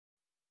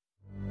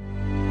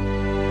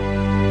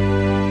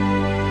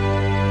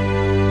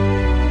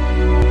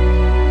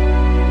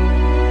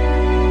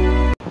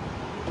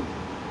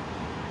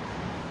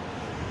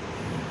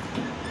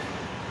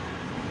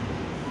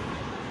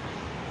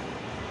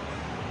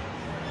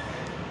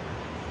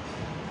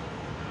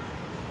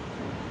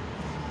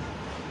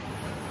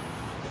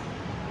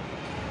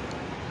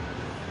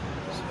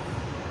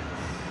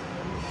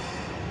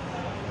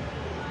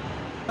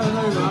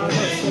Where?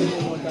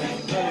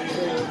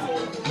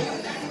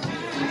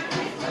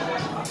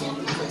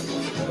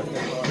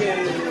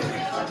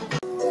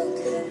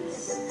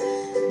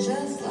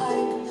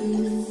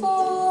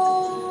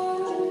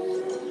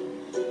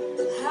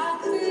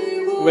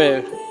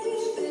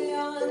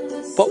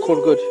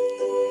 Popcorn good?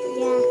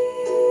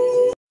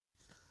 Yeah.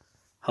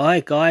 Hi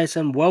guys,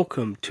 and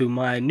welcome to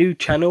my new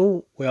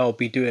channel where I'll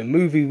be doing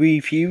movie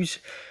reviews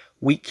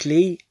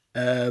weekly.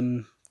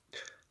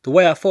 The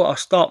way I thought I'd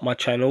start my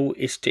channel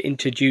is to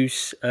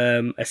introduce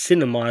a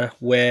cinema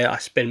where I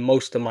spend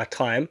most of my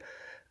time.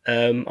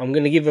 I'm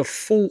going to give a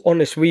full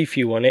honest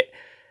review on it.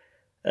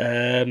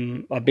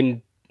 I've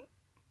been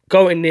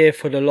going there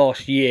for the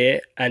last year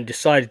and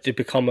decided to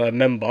become a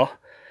member.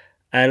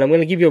 And I'm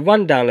going to give you a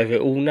rundown of it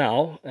all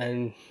now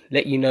and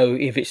let you know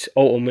if it's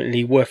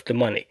ultimately worth the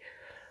money.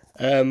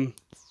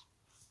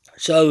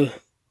 So, to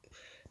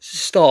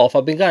start off,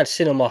 I've been going to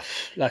cinema,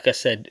 like I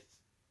said,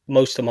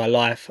 most of my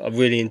life. I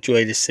really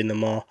enjoy the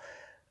cinema.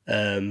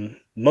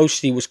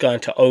 Mostly was going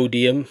to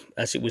Odeon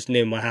as it was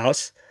near my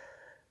house.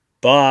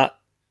 But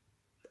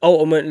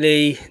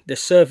ultimately, the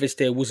service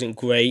there wasn't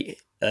great.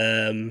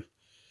 The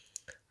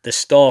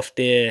staff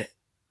there,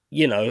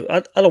 you know,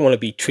 I don't want to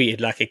be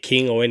treated like a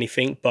king or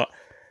anything, but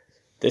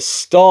the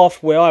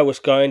staff where I was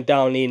going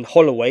down in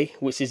Holloway,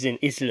 which is in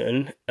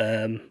Islington,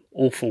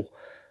 awful.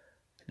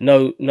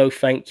 No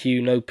thank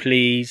you, no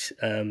please.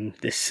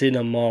 The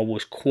cinema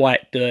was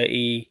quite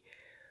dirty.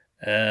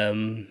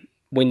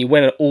 When you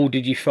went and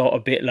ordered, you felt a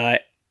bit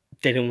like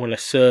they didn't want to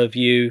serve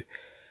you.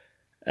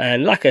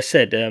 And like I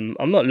said,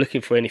 I'm not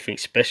looking for anything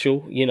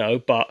special, you know,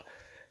 but,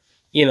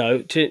 you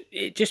know,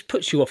 it just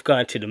puts you off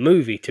going to the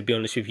movie, to be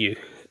honest with you.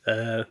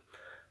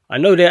 I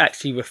know they're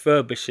actually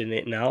refurbishing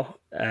it now,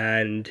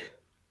 and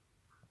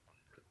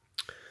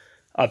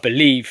I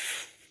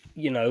believe,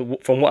 you know,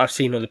 from what I've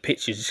seen on the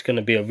pictures, it's going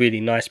to be a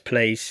really nice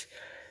place.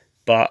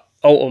 But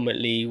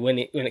ultimately, when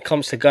it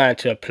comes to going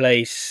to a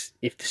place,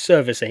 if the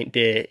service ain't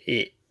there,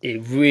 it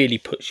really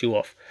puts you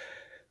off.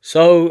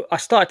 So I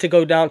started to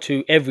go down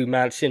to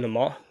Everyman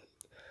Cinema.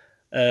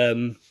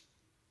 It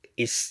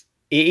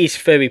is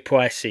very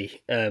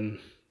pricey.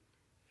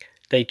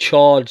 They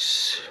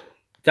charge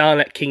down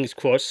at King's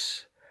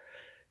Cross.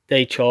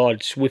 They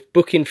charge with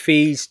booking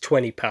fees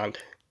 £20,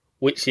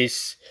 which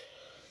is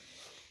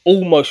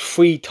almost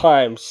 3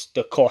 times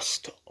the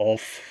cost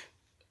of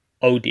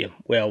Odeon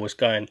where I was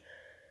going.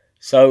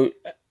 So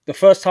the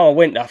first time I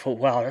went there, I thought,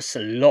 wow, that's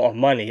a lot of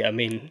money. I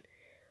mean,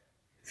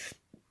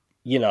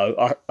 you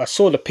know, I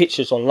saw the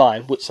pictures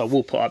online, which I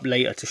will put up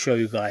later to show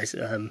you guys.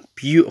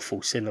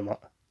 Beautiful cinema,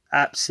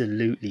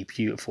 absolutely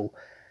beautiful.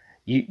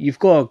 You've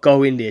got to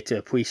go in there to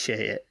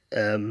appreciate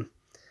it.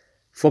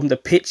 From the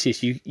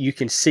pictures, you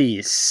can see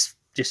it's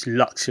just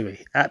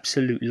luxury,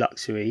 absolute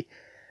luxury.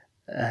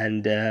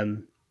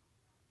 And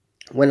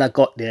when I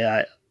got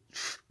there,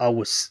 I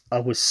was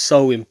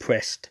so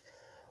impressed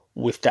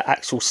with the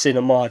actual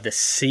cinema, the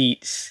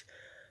seats,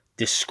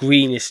 the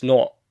screen is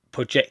not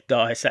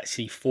projector, it's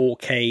actually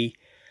 4K.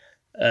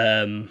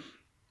 The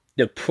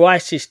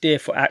prices there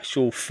for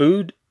actual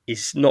food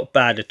is not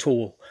bad at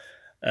all.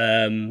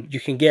 You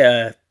can get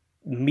a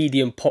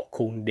medium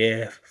popcorn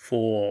there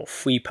for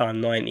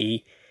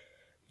 £3.90.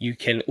 You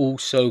can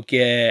also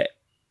get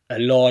a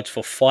large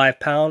for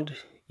 £5.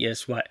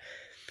 Yes, right.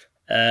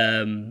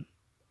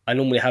 I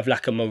normally have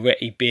like a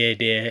Moretti beer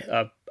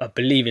there. I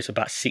believe it's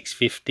about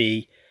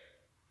 £6.50.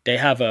 They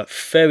have a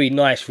very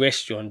nice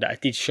restaurant that I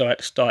did show at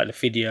the start of the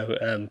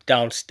video,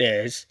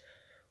 downstairs,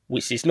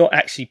 which is not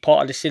actually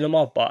part of the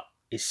cinema, but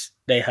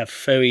they have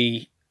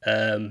a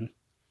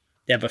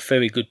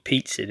very good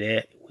pizza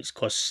there, which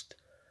costs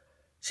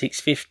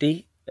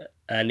 £6.50,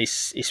 and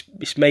it's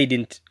made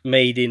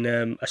in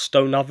a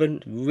stone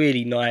oven.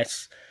 Really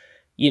nice,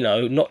 you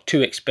know, not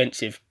too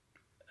expensive.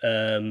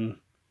 In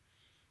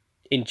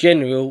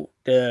general,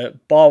 the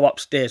bar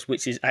upstairs,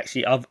 which is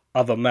actually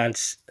other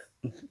man's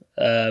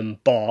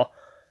bar,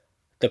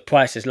 the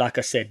prices, like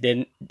I said,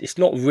 then it's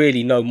not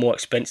really no more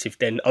expensive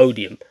than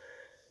Odeon.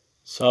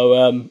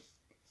 So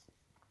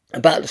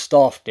about the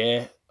staff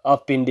there,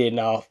 I've been there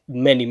now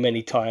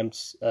many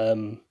times.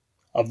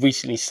 I've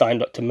recently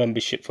signed up to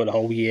membership for the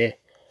whole year,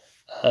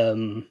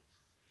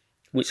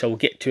 which I will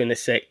get to in a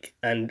sec,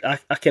 and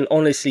I can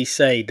honestly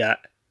say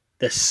that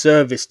the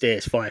service there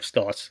is 5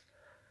 stars.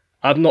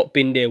 I've not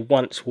been there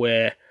once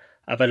where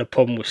I've had a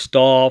problem with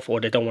staff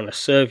or they don't want to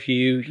serve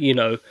you. You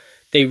know,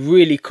 they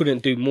really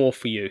couldn't do more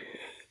for you.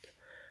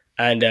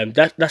 And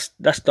that's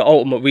the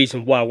ultimate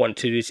reason why I want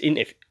to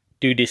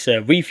do this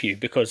review,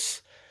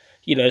 because,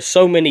 you know,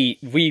 so many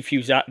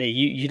reviews out there,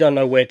 you don't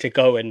know where to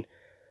go. And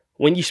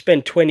when you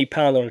spend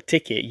 £20 on a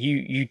ticket,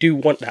 you do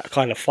want that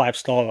kind of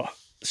 5-star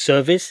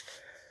service.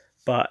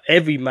 But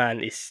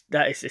Everyman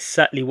that is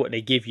exactly what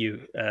they give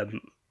you.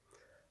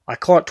 I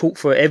can't talk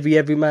for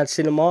Everyman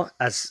Cinema,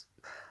 as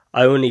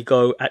I only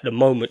go at the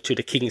moment to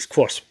the King's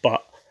Cross,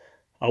 but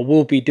I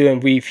will be doing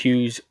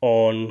reviews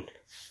on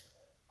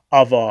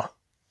other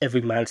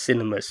Everyman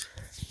Cinemas.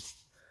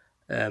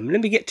 Let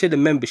me get to the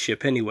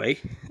membership anyway.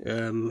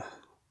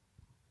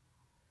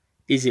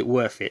 is it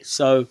worth it?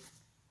 So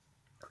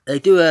they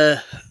do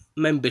a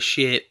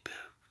membership,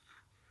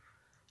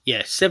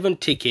 yeah, 7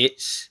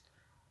 tickets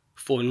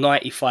for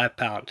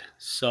 £95.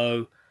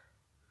 So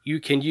you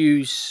can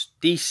use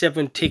these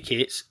 7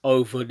 tickets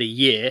over the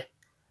year.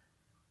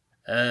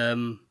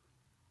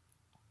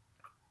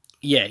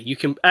 Yeah, you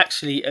can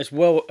actually, as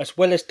well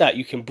as that,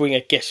 you can bring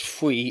a guest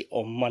free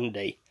on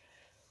Monday.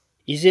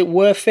 Is it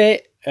worth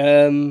it?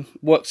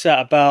 Works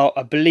out about,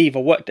 I believe I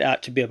worked it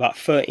out to be about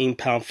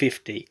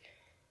 £13.50.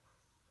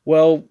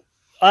 Well,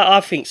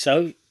 I think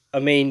so. I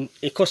mean,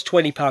 it costs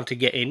 £20 to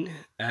get in,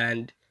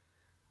 and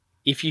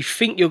if you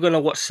think you're going to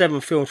watch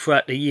 7 films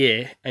throughout the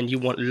year and you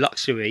want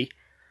luxury,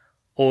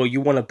 or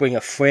you want to bring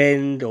a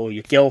friend or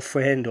your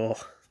girlfriend or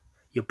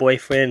your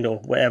boyfriend or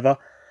whatever,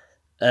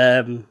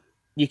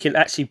 you can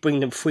actually bring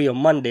them free on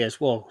Monday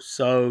as well.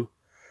 So,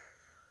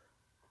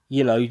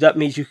 you know, that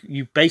means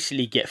you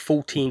basically get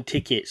 14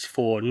 tickets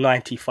for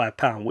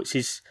 £95, which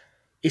is,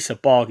 it's a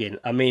bargain.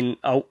 I mean,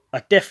 I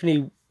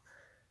definitely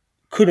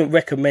couldn't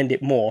recommend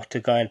it more to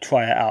go and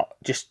try it out.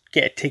 Just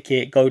get a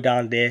ticket, go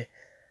down there.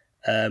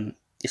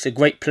 It's a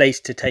great place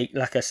to take,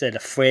 like I said, a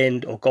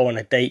friend or go on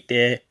a date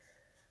there.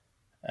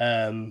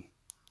 You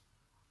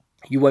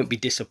won't be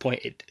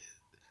disappointed.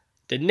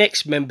 The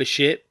next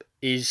membership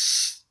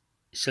it's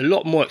a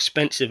lot more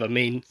expensive. I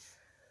mean,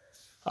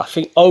 I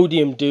think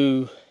Odeon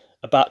do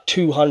about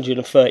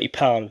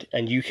 £230,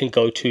 and you can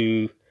go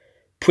to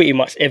pretty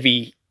much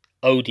every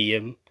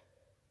Odeon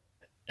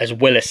as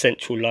well as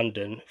Central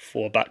London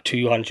for about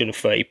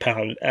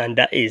 £230, and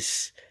that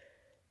is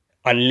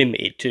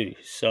unlimited too.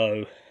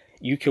 So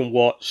you can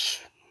watch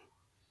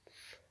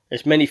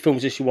as many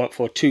films as you want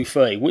for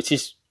 £230, which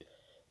is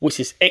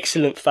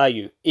excellent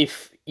value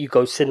if you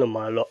go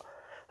cinema a lot.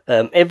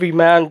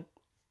 Everyman,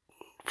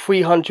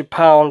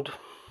 £300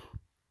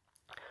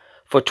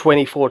 for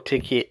 24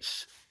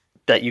 tickets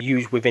that you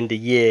use within the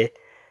year.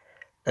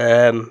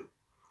 I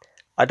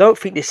don't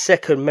think this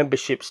second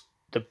membership's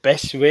the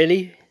best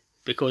really,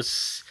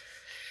 because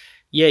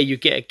yeah, you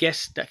get a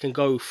guest that can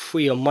go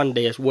free on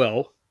Monday as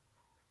well,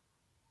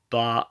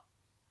 but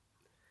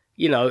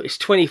you know, it's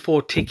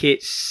 24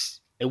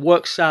 tickets. It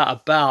works out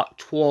about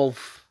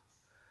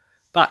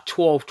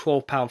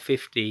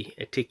 £12.50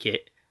 a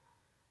ticket.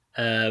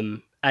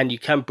 And you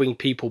can bring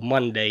people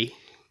Monday.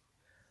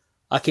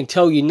 I can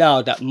tell you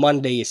now that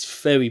Monday is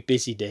very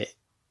busy there.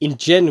 In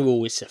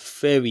general, it's a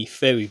very,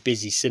 very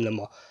busy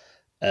cinema.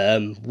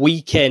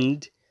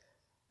 Weekend,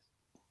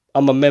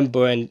 I'm a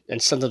member, and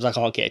sometimes I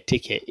can't get a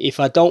ticket. If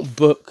I don't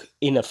book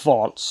in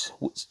advance,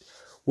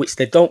 which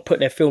they don't put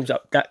their films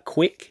up that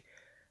quick,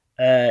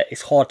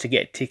 it's hard to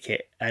get a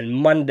ticket. And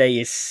Monday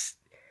is,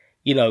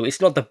 you know,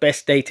 it's not the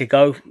best day to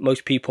go.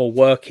 Most people are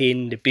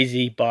working, they're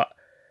busy, but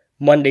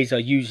Mondays are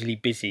usually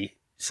busy.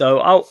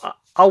 So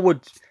I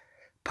would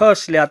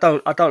personally, I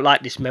don't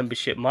like this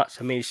membership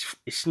much. I mean,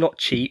 it's not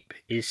cheap.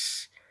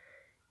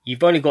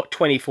 You've only got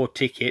 24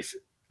 tickets.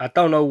 I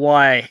don't know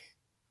why.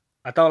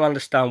 I don't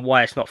understand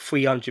why it's not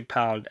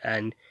 £300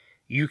 and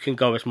you can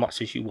go as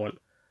much as you want.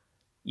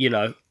 You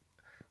know,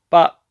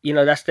 but you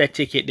know, that's their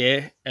ticket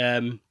there.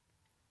 The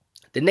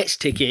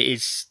next ticket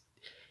is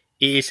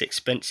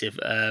expensive.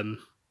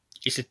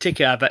 It's a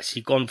ticket I've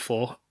actually gone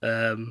for.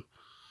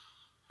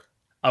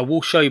 I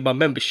will show you my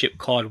membership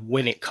card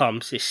when it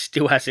comes. It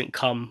still hasn't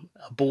come.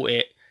 I bought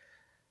it,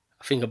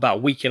 I think, about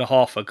a week and a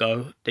half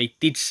ago. They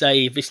did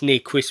say if it's near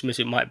Christmas,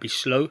 it might be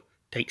slow. It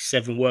takes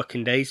 7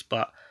 working days,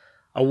 but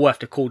I will have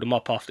to call them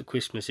up after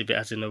Christmas if it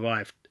hasn't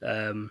arrived.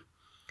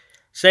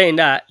 Saying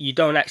that, you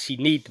don't actually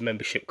need the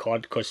membership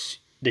card because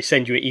they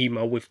send you an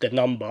email with the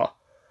number,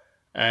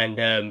 and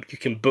you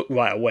can book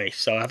right away.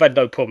 So I've had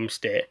no problems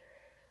there.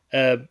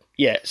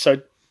 Yeah,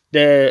 so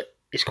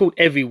it's called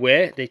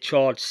Everywhere. They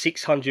charge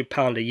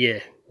 £600 a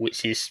year,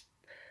 which is,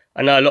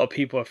 I know a lot of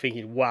people are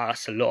thinking, wow,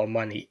 that's a lot of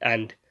money.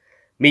 And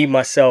me,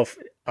 myself,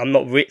 I'm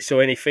not rich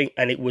or anything,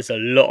 and it was a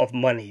lot of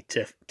money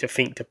to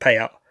think to pay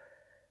out.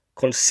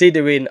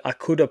 Considering I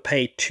could have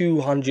paid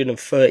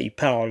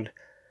 £230,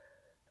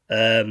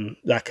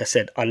 like I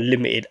said,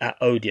 unlimited at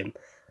Odeon.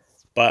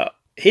 But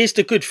here's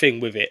the good thing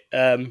with it.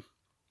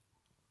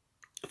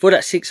 For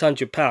that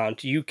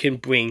 £600, you can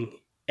bring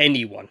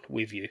anyone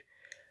with you.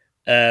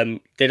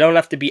 They don't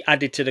have to be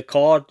added to the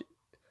card.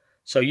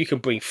 So you can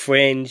bring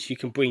friends, you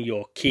can bring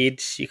your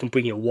kids, you can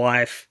bring your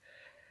wife.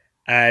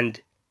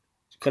 And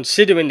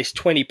considering this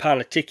 £20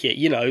 a ticket,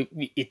 you know,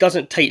 it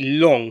doesn't take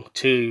long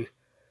to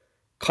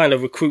kind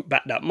of recruit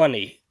back that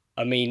money.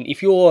 I mean,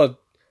 if you're a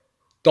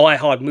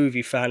die-hard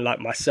movie fan like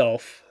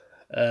myself,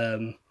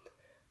 and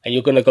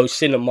you're going to go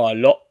cinema a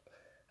lot,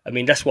 I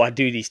mean, that's what I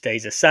do these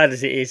days. As sad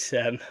as it is,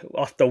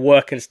 after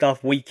work and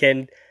stuff,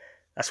 weekend,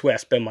 that's where I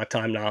spend my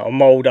time now.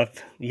 I'm old,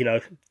 I've, you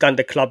know, done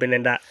the clubbing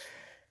and that.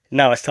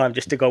 Now it's time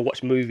just to go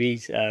watch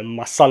movies.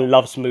 My son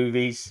loves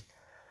movies.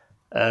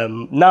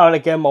 Now and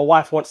again, my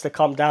wife wants to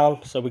come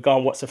down, so we go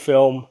and watch a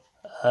film.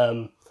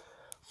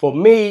 For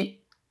me,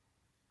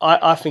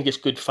 I think it's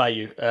good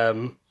value.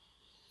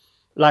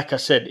 Like I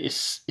said,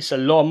 it's a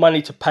lot of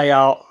money to pay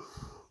out.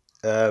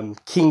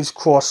 King's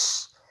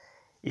Cross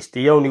It's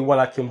the only one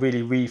I can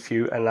really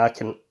review, and I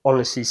can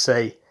honestly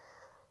say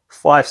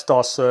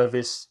 5-star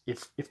service.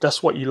 If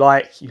that's what you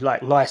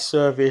like nice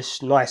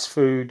service, nice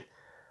food,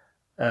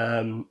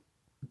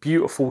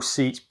 beautiful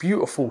seats,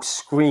 beautiful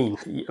screen.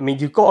 I mean,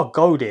 you've got to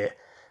go there.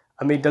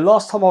 I mean, the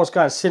last time I was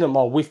going to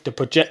cinema with the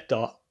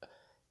projector,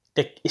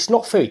 it's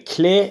not very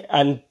clear,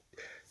 and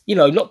you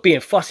know, not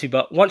being fussy,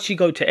 but once you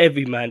go to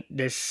Everyman,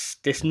 there's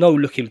no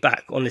looking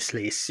back.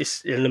 Honestly, it's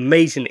just an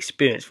amazing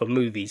experience for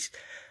movies.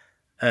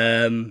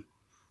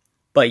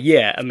 But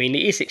yeah, I mean,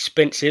 it is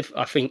expensive.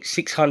 I think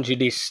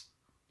 600 is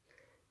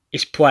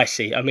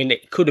pricey. I mean,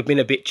 it could have been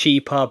a bit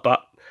cheaper,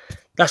 but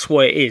that's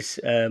what it is.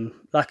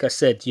 Like I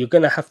said, you're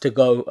gonna have to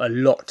go a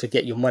lot to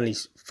get your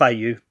money's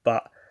value.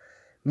 But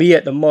me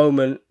at the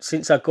moment,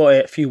 since I got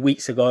it a few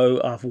weeks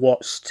ago, I've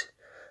watched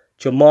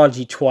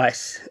Jumanji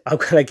twice. I'm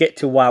gonna get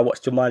to why I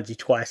watched Jumanji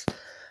twice.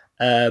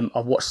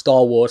 I've watched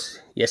Star Wars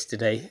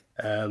yesterday.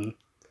 I'm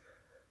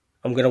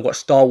gonna watch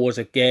Star Wars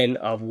again.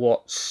 I've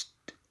watched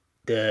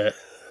the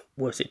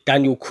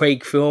Daniel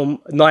Craig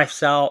film,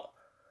 Knives Out.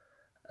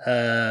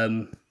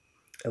 There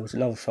was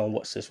another film I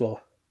watched as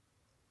well.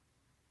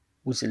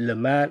 Was it Le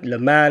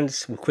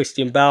Mans with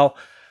Christian Bale?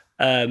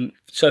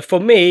 So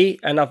for me,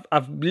 and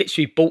I've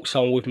literally bought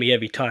some with me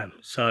every time.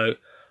 So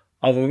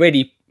I've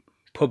already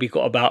probably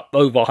got about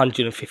over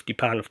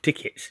 £150 of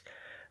tickets.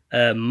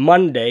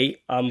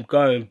 Monday, I'm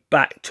going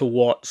back to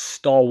watch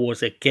Star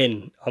Wars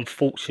again,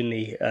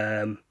 unfortunately,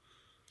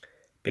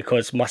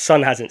 because my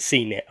son hasn't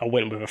seen it. I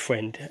went with a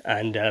friend,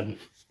 and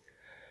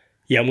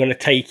yeah, I'm going to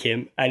take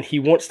him, and he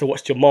wants to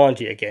watch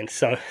Jumanji again.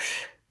 So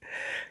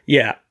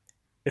yeah,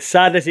 as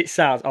sad as it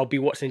sounds, I'll be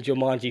watching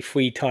Jumanji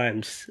 3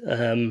 times.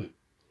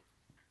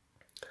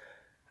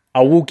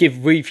 I will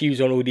give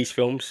reviews on all these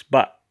films,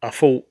 but I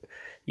thought,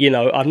 you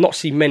know, I've not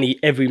seen many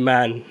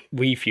Everyman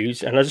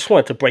reviews, and I just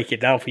wanted to break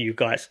it down for you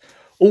guys.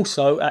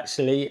 Also,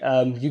 actually,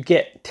 you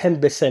get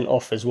 10%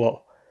 off as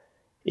well.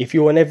 If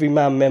you're an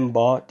Everyman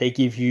member, they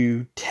give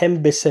you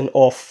 10%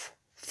 off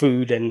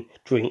food and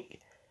drink,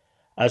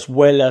 as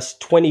well as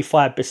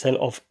 25%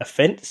 off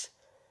events,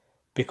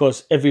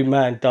 because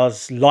Everyman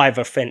does live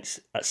events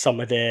at some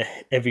of their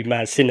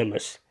Everyman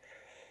cinemas.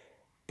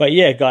 But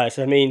yeah, guys,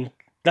 I mean,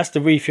 that's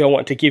the review I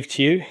wanted to give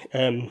to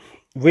you.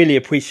 Really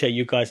appreciate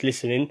you guys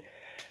listening.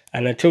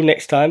 And until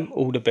next time,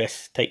 all the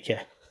best. Take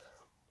care.